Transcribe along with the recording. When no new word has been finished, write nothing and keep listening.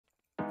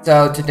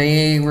So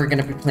today we're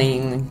gonna be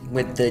playing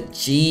with the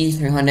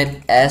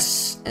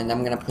G300S, and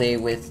I'm gonna play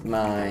with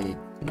my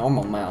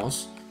normal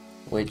mouse,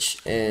 which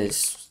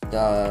is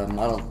the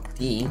Model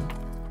D.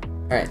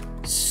 Alright,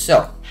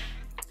 so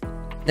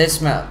this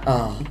mouse.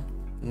 Oh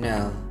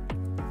no,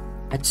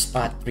 I just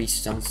bought 3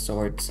 stone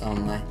swords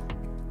online.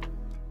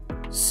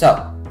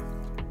 So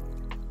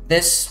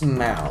this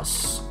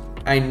mouse,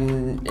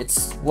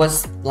 it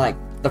was like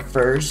the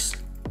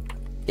first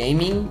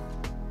gaming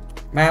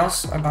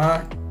mouse I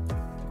bought.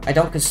 I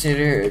don't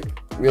consider it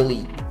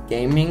really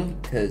gaming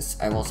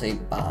because I will say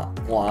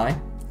why.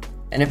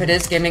 And if it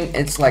is gaming,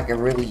 it's like a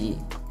really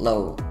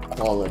low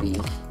quality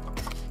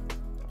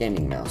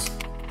gaming mouse.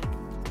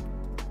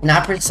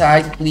 Not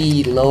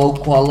precisely low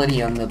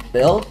quality on the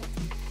build,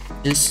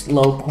 just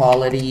low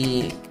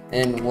quality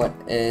in what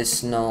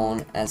is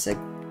known as a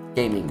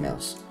gaming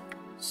mouse.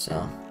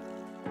 So,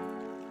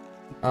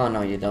 oh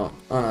no you don't,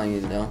 oh no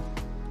you don't.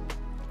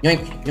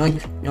 Yoink,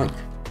 yoink, yoink.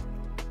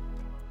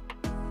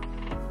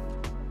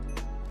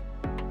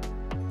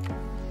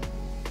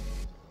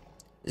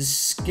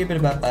 Skip it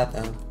about that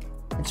though.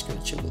 I'm just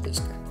gonna chill with this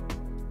guy.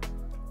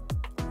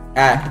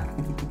 Ah.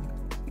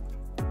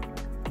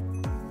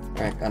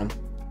 Alright, got him.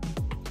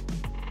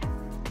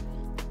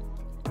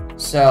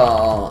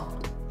 So,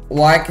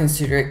 why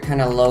consider it kind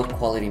of low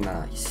quality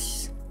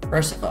mouse?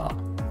 First of all,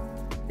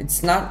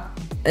 it's not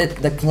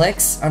the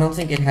clicks. I don't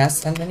think it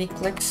has that many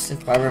clicks.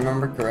 If I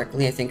remember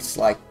correctly, I think it's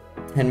like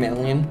 10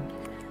 million,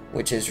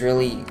 which is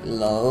really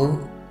low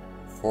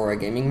for a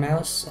gaming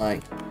mouse.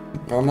 Like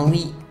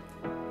normally,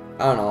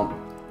 I don't know,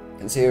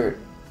 consider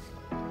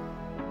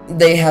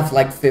they have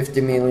like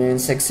 50 million,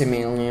 60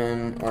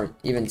 million, or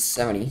even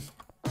 70.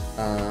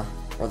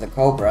 Or the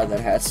Cobra that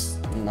has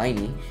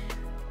 90,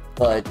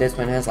 but this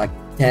one has like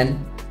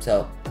 10,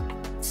 so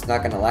it's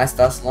not gonna last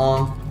us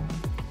long.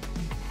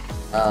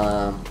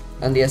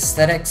 And the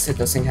aesthetics, it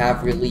doesn't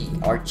have really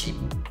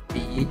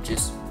RGB, it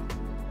just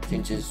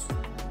changes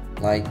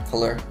light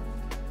color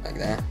like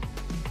that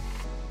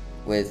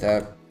with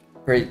a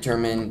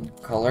predetermined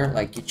color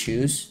like you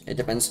choose. It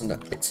depends on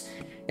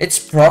its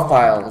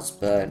profiles,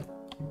 but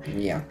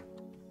yeah.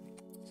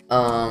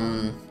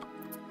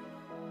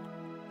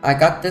 I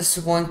got this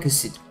one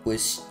because it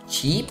was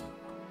cheap.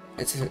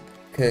 It's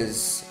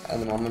because at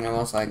the moment I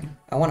was like,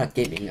 I want a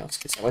gaming mouse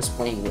because I was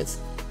playing with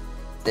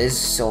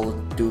this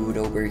old dude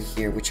over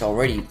here, which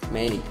already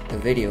made a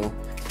video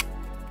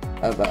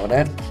about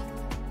it.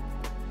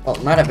 Well,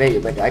 not a video,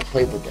 but I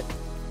played with it.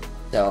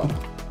 So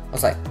I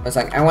was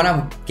like, I want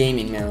a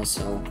gaming mouse,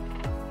 so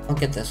I'll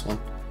get this one.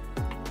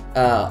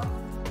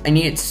 I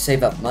needed to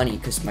save up money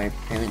because my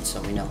parents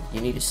told me, no,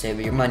 you need to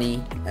save your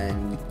money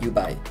and you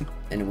buy it,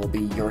 and it will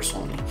be your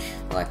Sony.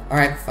 I'm like,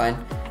 alright, fine.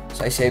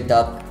 So I saved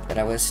up, but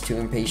I was too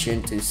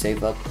impatient to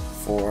save up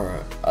for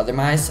other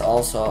mice.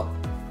 Also,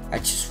 I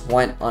just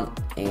went on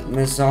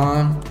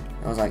Amazon.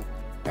 I was like,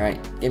 alright,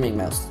 gaming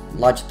mouse,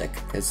 Logitech,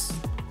 because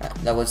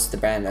that was the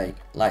brand I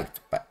liked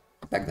back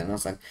then. I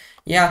was like,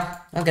 yeah,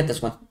 I'll get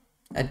this one.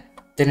 I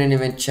didn't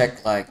even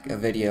check like a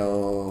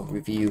video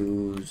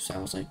reviews. I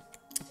was like,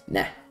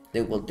 nah,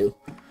 they will do.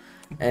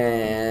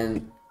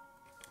 And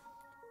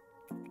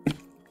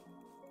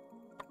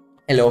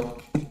hello,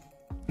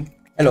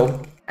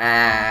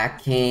 I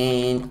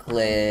can't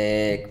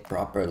click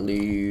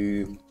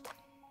properly.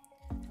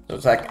 So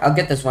it's like, I'll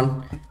get this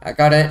one. I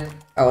got it.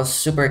 I was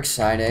super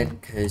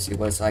excited because it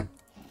was like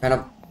kind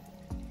of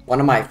one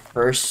of my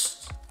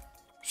first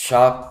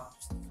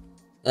shops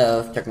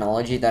of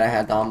technology that I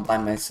had done by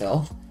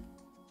myself.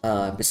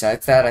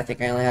 Besides that, I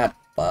think I only had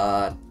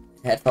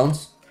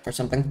headphones or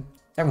something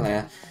like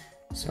that.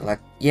 So like,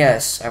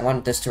 yes, I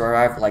want this to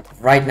arrive like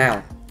right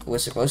now. It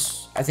was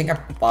supposed, I think I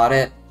bought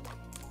it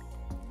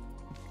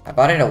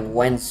a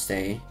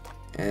Wednesday,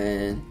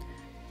 and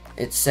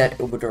it said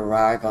it would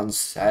arrive on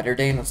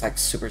Saturday, and I was like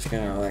super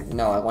scared. I was like,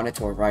 no, I want it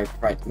to arrive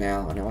right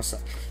now, and I was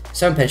like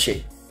so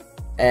impatient.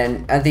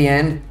 And at the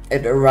end,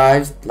 it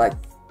arrived like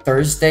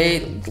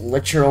Thursday,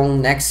 literal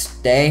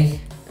next day.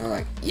 And I'm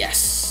like,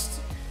 yes.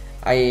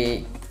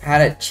 I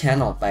had a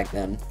channel back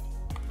then,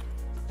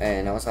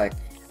 and I was like,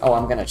 oh,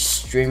 I'm gonna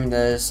stream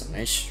this. And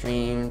I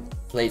streamed,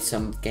 played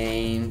some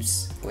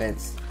games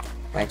with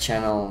my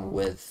channel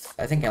with,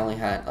 I think I only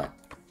had like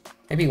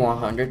maybe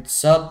 100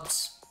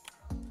 subs.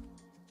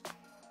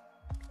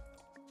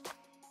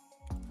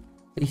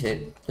 Please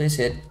hit, please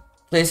hit,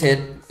 please hit.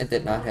 It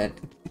did not hit.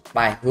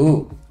 By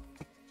who?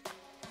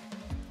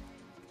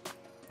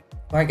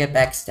 Or I get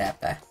backstabbed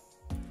by?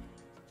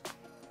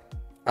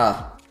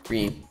 Ah,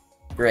 green.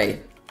 Great.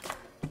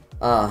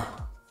 And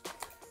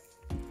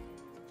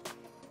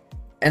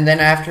then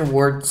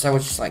afterwards, I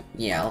was just like,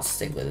 yeah, I'll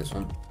stay with this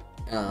one.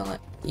 Like,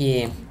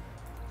 yeah.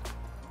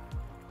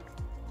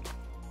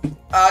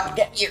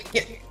 Get here,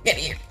 get here, get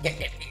here, get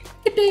here.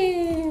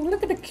 Kitty,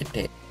 look at the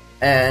kitty.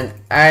 And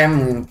I'm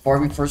moving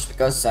forward first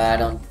because I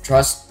don't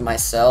trust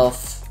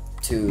myself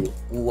to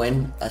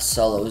win a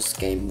solos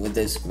game with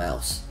this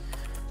mouse.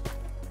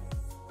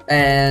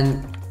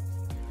 And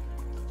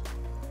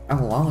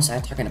oh, what was I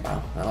talking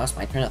about? I lost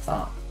my train of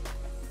thought.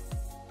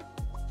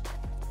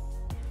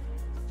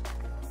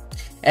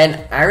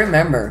 And I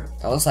remember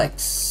I was like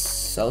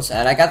so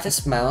sad. I got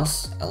this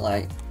mouse at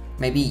like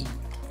maybe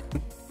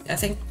I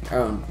think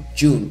around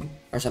June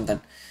or something.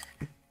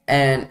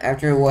 And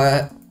after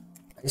what,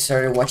 I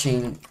started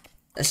watching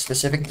a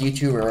specific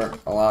YouTuber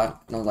a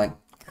lot, and I was like,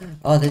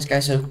 oh, this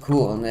guy's so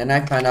cool. And then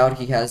I found out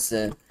he has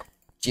the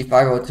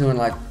G502, and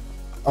like,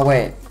 oh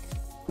wait,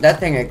 that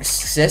thing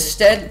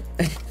existed?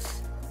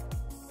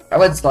 I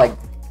was like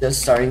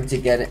just starting to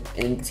get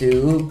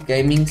into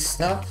gaming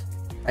stuff.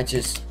 I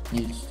just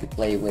used to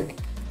play with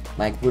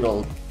my good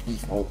old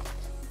default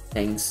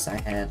things I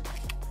had.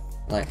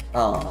 Like,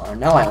 oh,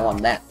 now I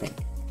want that thing.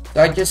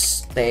 So I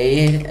just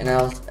stayed, and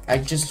I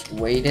just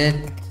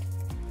waited,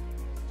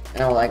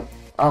 and I was like,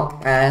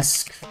 I'll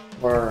ask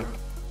for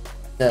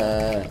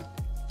the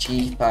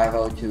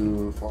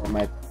G502 for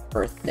my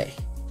birthday.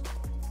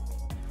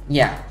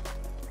 Yeah,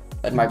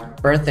 but my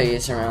birthday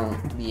is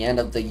around the end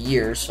of the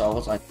year, so I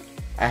was like,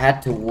 I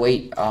had to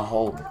wait a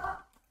whole,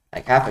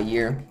 like half a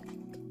year.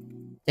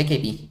 Take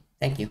KB,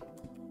 thank you.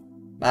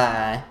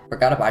 Bye.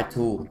 Forgot to buy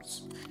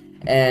tools.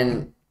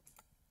 And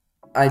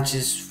I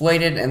just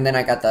waited, and then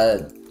I got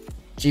the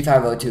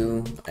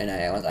G502, and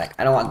I was like,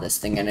 I don't want this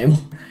thing anymore.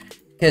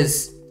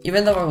 Because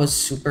even though I was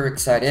super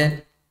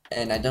excited,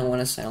 and I don't want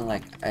to sound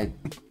like I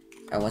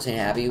wasn't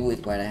happy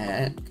with what I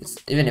had, because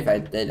even if I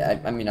did,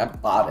 I mean, I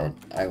bought it.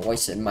 I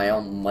wasted my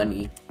own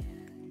money.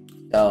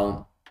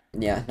 So,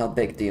 yeah, no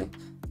big deal.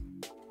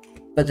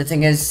 But the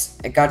thing is,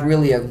 it got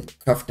really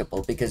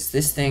uncomfortable, because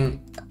this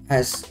thing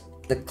has,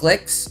 the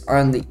clicks are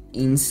on the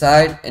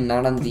inside and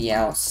not on the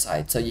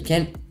outside. So you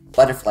can't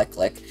butterfly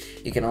click.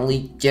 You can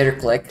only jitter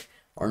click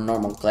or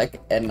normal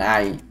click, and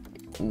I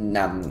don't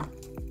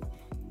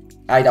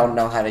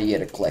know how to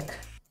jitter click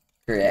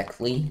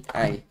correctly.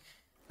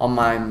 On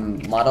my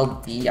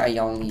Model D, I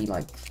only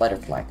like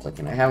butterfly click,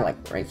 and I have like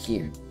right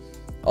here.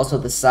 Also,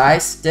 the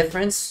size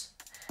difference,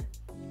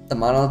 the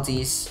Model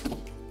D's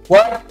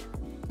what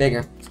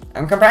bigger.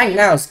 I'm comparing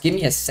now. So give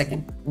me a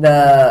second.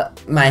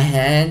 My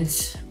hand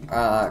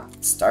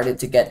started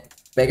to get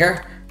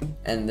bigger,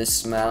 and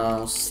this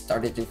mouse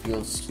started to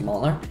feel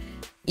smaller.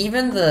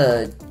 Even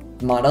the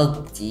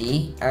Model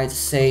D, I'd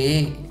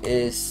say,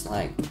 is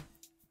like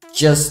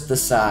just the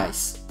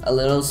size, a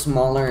little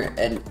smaller,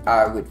 and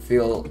I would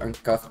feel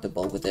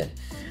uncomfortable with it.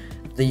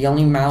 The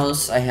only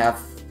mouse I have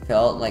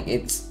felt like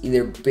it's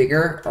either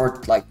bigger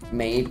or like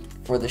made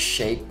for the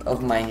shape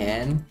of my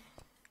hand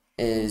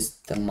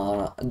is the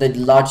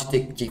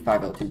Logitech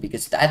G502,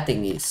 because that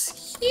thing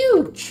is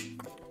huge.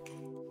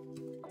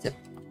 It's a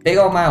big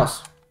old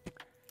mouse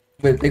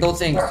with big old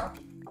things. I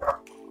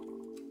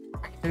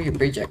can do your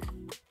project.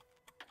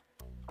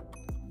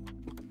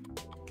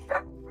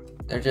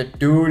 There's a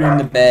dude in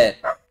the bed.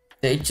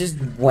 They just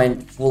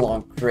went full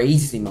on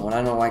crazy mode. I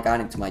don't know why I got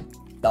into my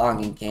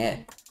dog and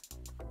cat.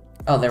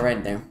 Oh, they're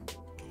right there.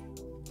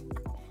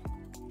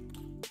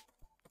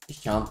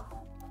 Just jump.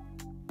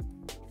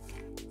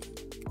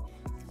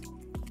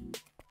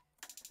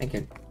 I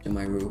could do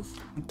my roof.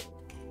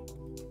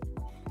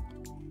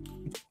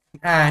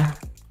 Hi.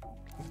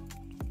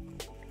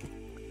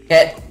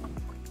 Get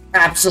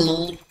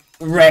absolutely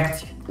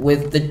wrecked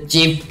with the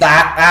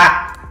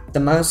G5. The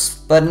mouse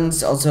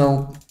buttons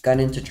also got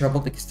into trouble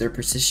because their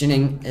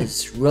positioning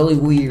is really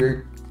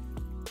weird,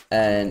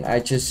 and I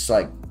just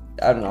like,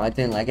 I don't know, I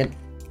didn't like it,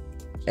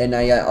 and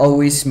I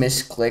always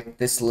misclick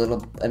this little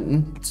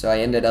button, so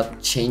I ended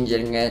up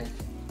changing it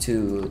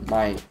to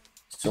my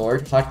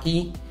sword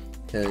hotkey,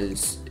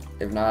 because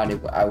if not,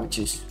 I would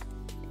just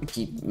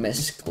keep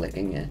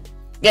misclicking it.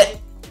 Get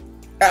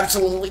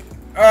absolutely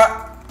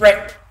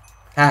wrecked.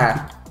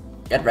 Haha,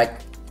 get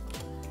wrecked.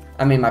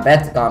 I mean, my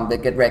bed's gone,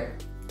 but get wrecked.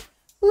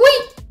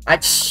 Wait! I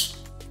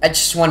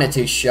just wanted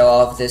to show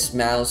off this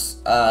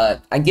mouse.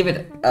 I give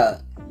it a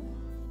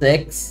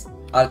 6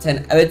 out of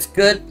 10. It's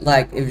good,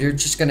 like, if you're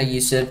just gonna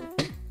use it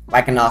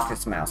like an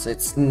office mouse.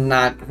 It's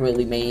not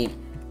really made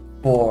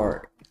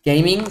for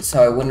gaming,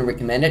 so I wouldn't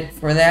recommend it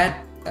for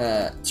that.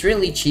 It's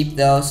really cheap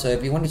though, so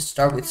if you want to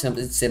start with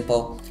something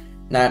simple,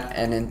 not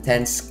an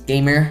intense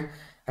gamer,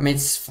 I mean,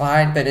 it's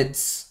fine, but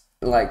it's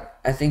like,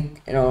 I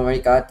think it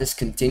already got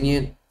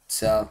discontinued,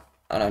 so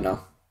I don't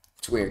know.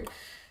 It's weird.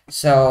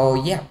 So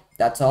yeah,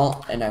 that's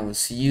all, and I will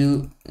see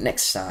you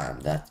next time.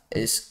 That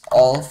is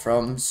all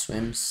from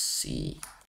SwimC.